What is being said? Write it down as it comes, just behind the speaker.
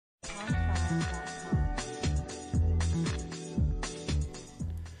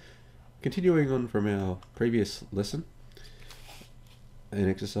Continuing on from our previous lesson and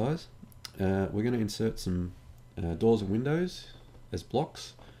exercise, we're going to insert some doors and windows as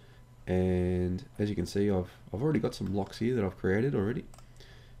blocks, and as you can see I've already got some blocks here that I've created already,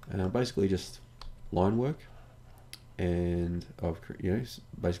 basically just line work, and I've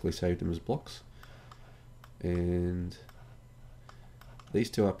basically saved them as blocks. And these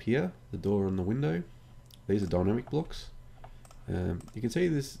two up here, the door and the window, these are dynamic blocks. You can see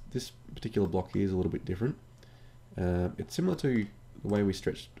this particular block here is a little bit different. It's similar to the way we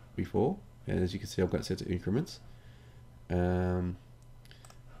stretched before, and as you can see I've got sets of increments. But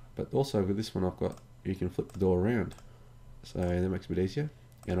also with this one you can flip the door around, so that makes it a bit easier.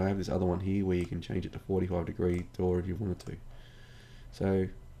 And I have this other one here where you can change it to 45-degree door if you wanted to. So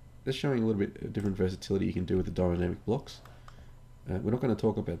that's showing a little bit of different versatility you can do with the dynamic blocks. We're not going to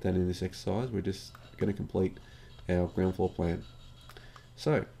talk about that in this exercise, we're just going to complete our ground floor plan.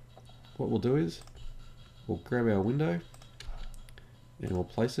 So what we'll do is we'll grab our window and we'll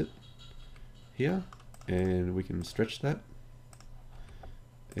place it here, and we can stretch that,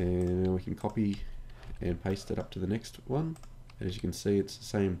 and we can copy and paste it up to the next one. And as you can see it's the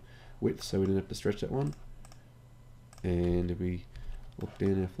same width, so we didn't have to stretch that one. And if we look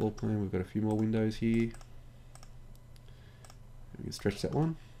down our floor plan, we've got a few more windows here. We can stretch that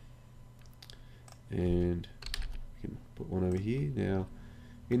one, and we can put one over here. Now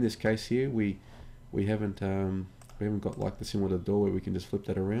in this case here we haven't got like the similar to the door where we can just flip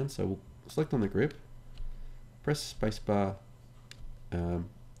that around, so we'll select on the grip, press spacebar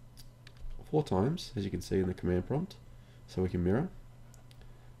 4 times as you can see in the command prompt, so we can mirror,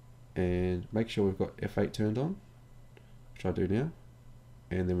 and make sure we've got F8 turned on, which I do now,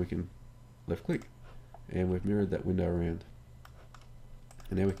 and then we can left click, and we've mirrored that window around.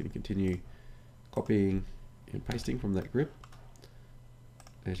 And now we can continue copying and pasting from that grip.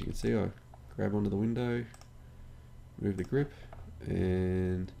 As you can see I grab onto the window, move the grip,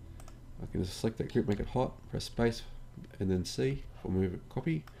 and I can just select that grip, make it hot, press space and then C for move it,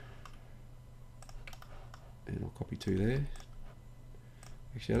 copy, and I'll copy 2 there.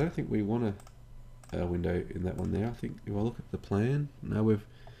 Actually I don't think we want a window in that one there. I think if I look at the plan, no, we've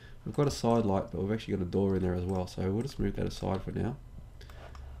got a side light, but we've actually got a door in there as well, so we'll just move that aside for now.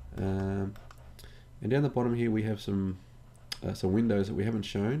 And down the bottom here we have some windows that we haven't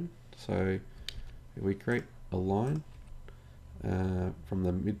shown. So if we create a line from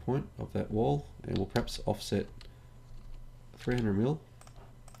the midpoint of that wall, and we'll perhaps offset 300mm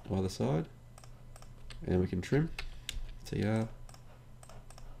either side, and we can trim TR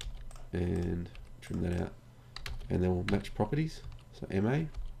and trim that out, and then we'll match properties, so MA,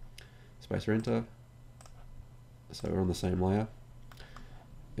 space enter, so we're on the same layer,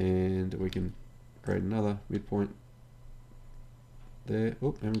 and we can create another midpoint there.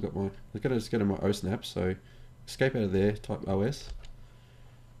 Oh, I haven't got my, I've got to just go to my O snap, so escape out of there, type OS,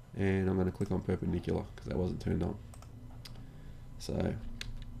 and I'm going to click on perpendicular because that wasn't turned on. So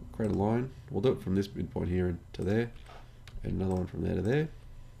create a line, we'll do it from this midpoint here to there, and another one from there to there,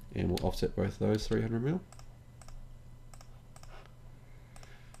 and we'll offset both those 300mm.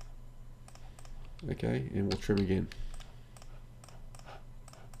 Okay, and we'll trim again.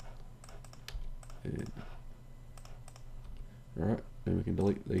 Alright, and we can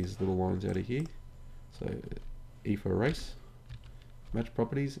delete these little lines out of here. So E for erase, match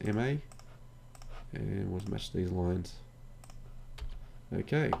properties, MA, and we'll match these lines.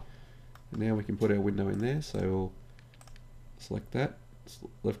 Okay, and now we can put our window in there, so we'll select that,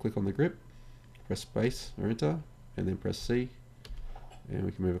 left click on the grip, press space or enter, and then press C, and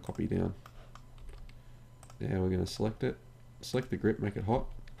we can move a copy down. Now we're going to select it, select the grip, make it hot,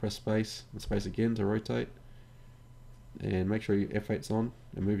 press space and space again to rotate, and make sure your F8's on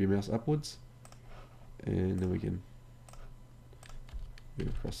and move your mouse upwards, and then we can move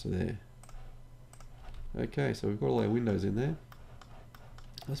across to there. Okay, so we've got all our windows in there.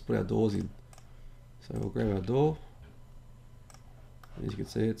 Let's put our doors in. So we'll grab our door, as you can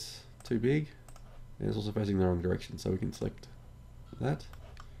see it's too big, and it's also facing the wrong direction, so we can select that,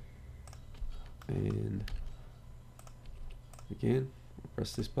 and again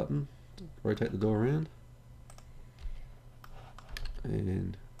press this button to rotate the door around,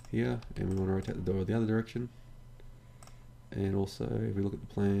 and here, and we want to rotate the door the other direction, and also if we look at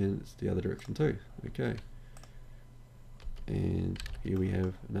the plan it's the other direction too. Okay, and here we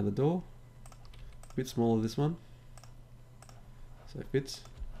have another door, a bit smaller this one, so it fits.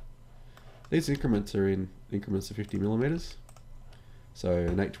 These increments are in increments of 50mm, so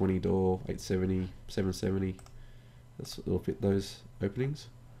an 820 door, 870, 770, it'll fit those openings.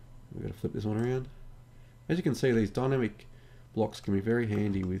 We've got to flip this one around. As you can see, these dynamic blocks can be very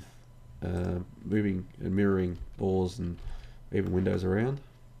handy with moving and mirroring doors and even windows around.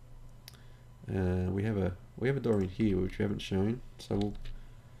 We have a door in here which we haven't shown, so we'll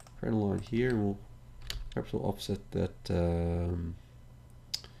create a line here, and we'll offset that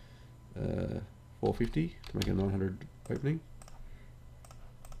 450 to make a 900 opening.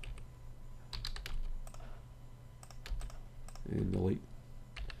 And delete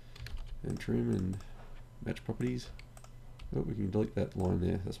and trim and match properties. Oh, we can delete that line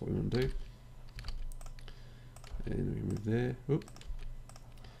there, that's what we want to do. And we move there. Oop.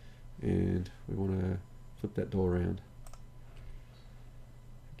 And we want to flip that door around.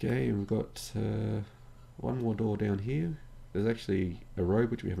 Okay, and we've got one more door down here. There's actually a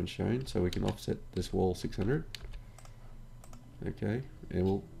robe which we haven't shown, so we can offset this wall 600. Okay, and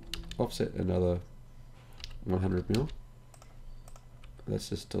we'll offset another 100 mil. That's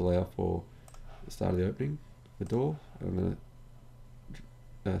just to allow for the start of the opening, the door. I'm going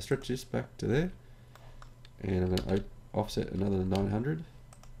to stretch this back to there, and I'm going to offset another 900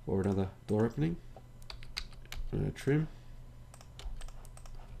 for another door opening. I'm going to trim.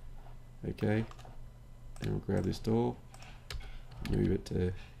 Okay, and we'll grab this door, move it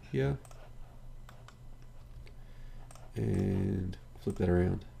to here, and flip that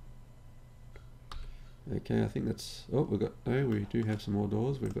around. Okay, I think that's, oh, we do have some more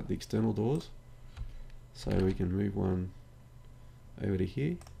doors. We've got the external doors, so we can move one over to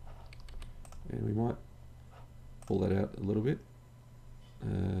here, and we might pull that out a little bit.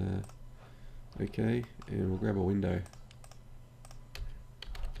 Okay, and we'll grab a window.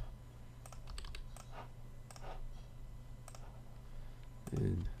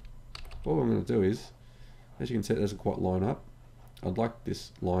 And what I'm going to do is, as you can see, it doesn't quite line up. I'd like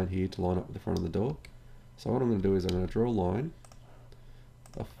this line here to line up with the front of the door. So what I'm going to do is I'm going to draw a line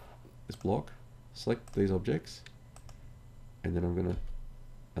off this block, select these objects, and then I'm going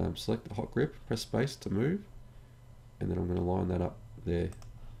to select the hot grip, press space to move, and then I'm going to line that up there.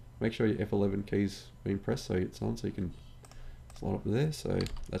 Make sure your F11 key's being pressed so it's on, so you can slide up to there. So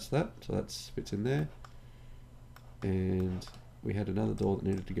that's that. So that fits in there. And we had another door that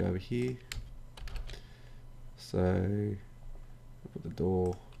needed to go over here. So I'll put the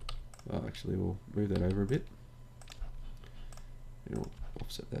door. Oh, actually, we'll move that over a bit. And we'll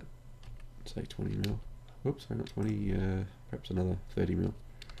offset that. Say 20 mil. Oops, sorry, not 20. Perhaps another 30 mil.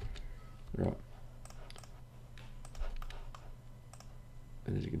 Right.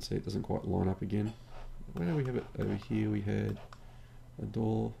 And as you can see, it doesn't quite line up again. Where do we have it? Over here we had a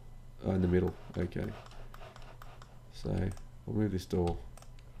door in the middle. Okay. So we'll move this door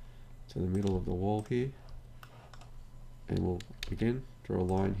to the middle of the wall here, and we'll again draw a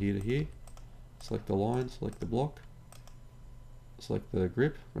line here to here. Select the line, select the block, select the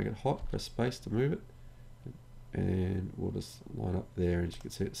grip, make it hot, press space to move it, and we'll just line up there, and as you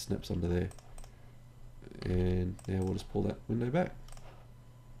can see it snaps under there. And now we'll just pull that window back.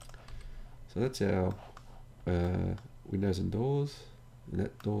 So that's our windows and doors, and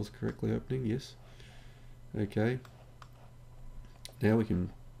that door's correctly opening, yes. Okay. Now we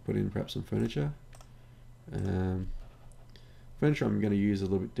can put in perhaps some furniture. Furniture I'm going to use a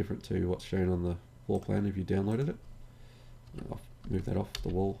little bit different to what's shown on the floor plan if you downloaded it. I'll move that off the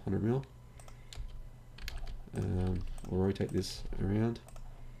wall 100 mil. We'll rotate this around.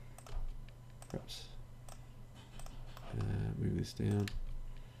 Perhaps move this down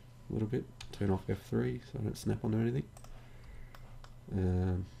a little bit. Turn off F3 so I don't snap onto anything.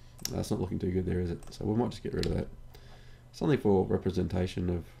 That's not looking too good there, is it? So we might just get rid of that. Something for representation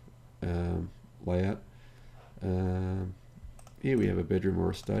of layout. Here we have a bedroom or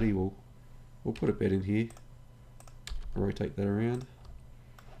a study. We'll put a bed in here. Rotate that around,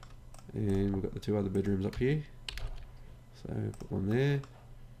 and we've got the two other bedrooms up here. So put one there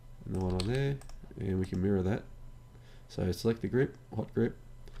and the one on there, and we can mirror that. So select the grip, hot grip,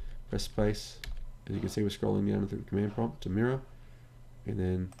 press space. As you can see, we're scrolling down through the command prompt to mirror, and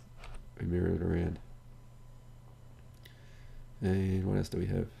then we mirror it around. And what else do we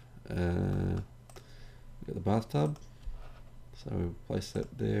have? We've got the bathtub, so we'll place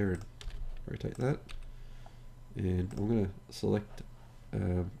that there and rotate that. And I'm going to select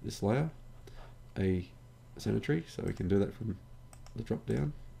this layer, a sanitary, so we can do that from the drop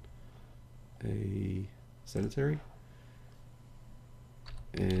down. A sanitary,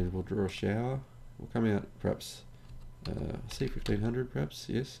 and we'll draw a shower. We'll come out perhaps see 1500 perhaps,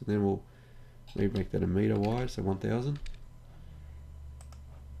 yes, and then we'll maybe make that a meter wide, so 1000.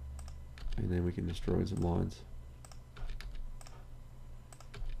 And then we can just draw in some lines.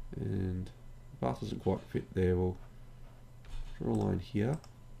 And the bath doesn't quite fit there. We'll draw a line here.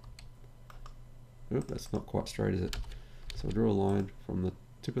 Oh, that's not quite straight, is it? So we'll draw a line from the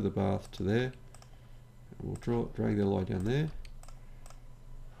tip of the bath to there. And we'll drag the line down there.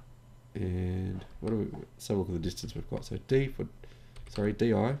 And let's have a look at the distance we've got. So DI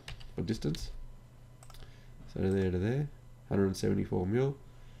for distance. So there to there, 174 mil.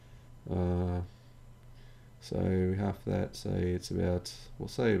 So half that, say it's about, we'll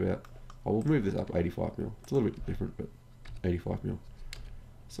move this up 85 mil. It's a little bit different, but 85 mil.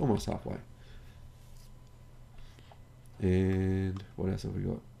 It's almost halfway. And what else have we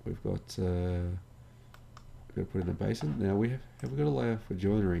got? We've got to put in a basin. Now have we got a layer for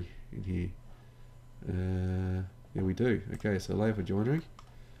joinery in here? Yeah, we do. Okay, so layer for joinery,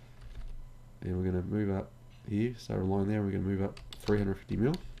 and we're going to move up here. Start a line there. We're going to move up 350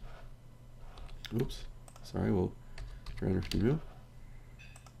 mil. Oops, sorry. Well, 350 mil.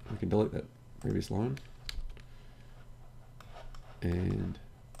 We can delete that previous line, and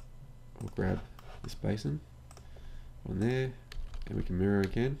we'll grab this basin on there, and we can mirror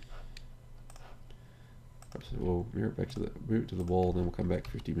again. Perhaps we'll mirror it back to move it to the wall, and then we'll come back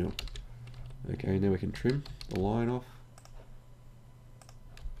 50 mil. Okay, now we can trim the line off.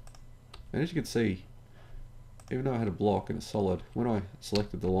 And as you can see, even though I had a block and a solid, when I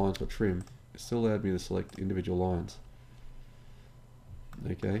selected the lines for trim, it still allowed me to select individual lines.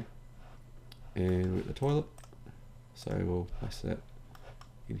 Okay, and with the toilet, so we'll place that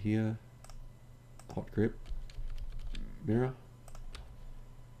in here. Hot grip, mirror,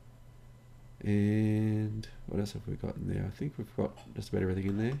 and what else have we got in there? I think we've got just about everything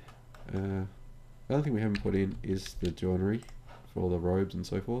in there. The other thing we haven't put in is the joinery for all the robes and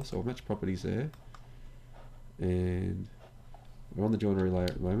so forth, so we'll match properties there. And we're on the joinery layer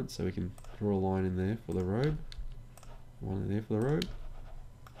at the moment, so we can draw a line in there for the robe, one in there for the robe,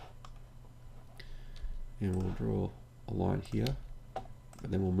 and we'll draw a line here,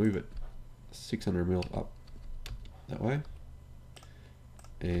 but then we'll move it 600 mil up that way,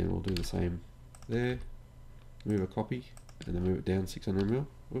 and we'll do the same there, move a copy, and then move it down 600 mil.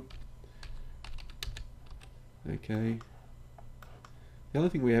 Whoop. Okay. The other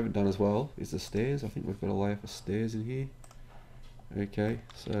thing we haven't done as well is the stairs. I think we've got a layer for stairs in here. Okay,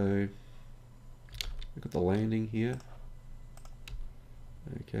 so we've got the landing here.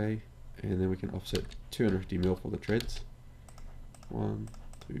 Okay, and then we can offset 250 mil for the treads. 1,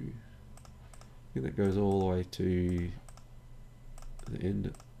 2. I think that goes all the way to the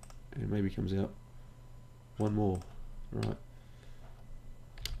end, and maybe comes out one more. Right.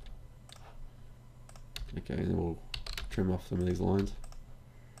 Okay, and then we'll trim off some of these lines.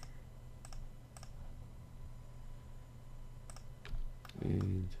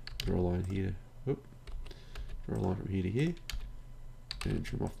 And draw a line here. Whoop. Draw a line from here to here. And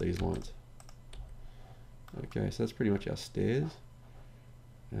trim off these lines. Okay, so that's pretty much our stairs.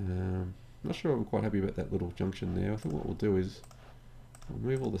 Not sure I'm quite happy about that little junction there. I think what we'll do is we'll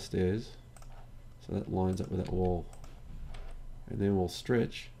move all the stairs so that lines up with that wall. And then we'll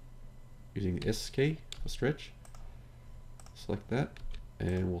stretch using the S key for stretch. Select that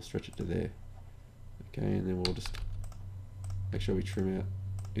and we'll stretch it to there. Okay, and then we'll just make sure we trim out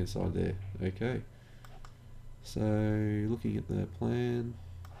inside there. Okay, so looking at the plan,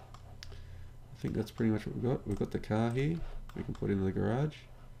 I think that's pretty much what we've got. We've got the car here we can put into the garage.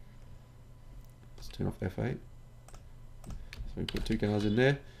 Let's turn off F8. So we put 2 cars in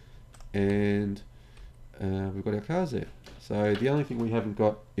there, and we've got our cars there. So the only thing we haven't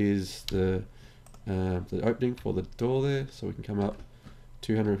got is the opening for the door there, so we can come up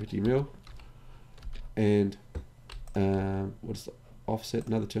 250 mil, and what's the offset?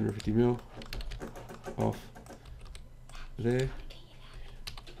 Another 250 mil off there,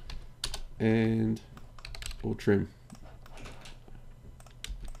 and we'll trim.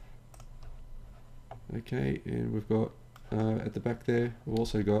 Okay, and we've got at the back there, we've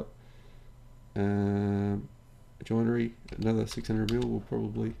also got joinery, another 600 mil. We'll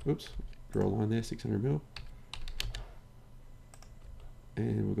probably, oops, draw a line there, 600 mil.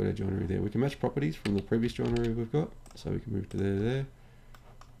 And we've got our joinery there. We can match properties from the previous joinery we've got, so we can move to there.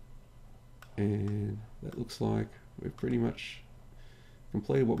 And that looks like we've pretty much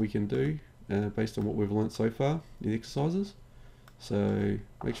completed what we can do based on what we've learnt so far in the exercises. So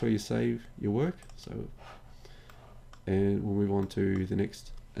make sure you save your work. And we'll move on to the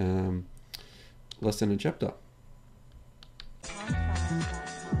next lesson and chapter.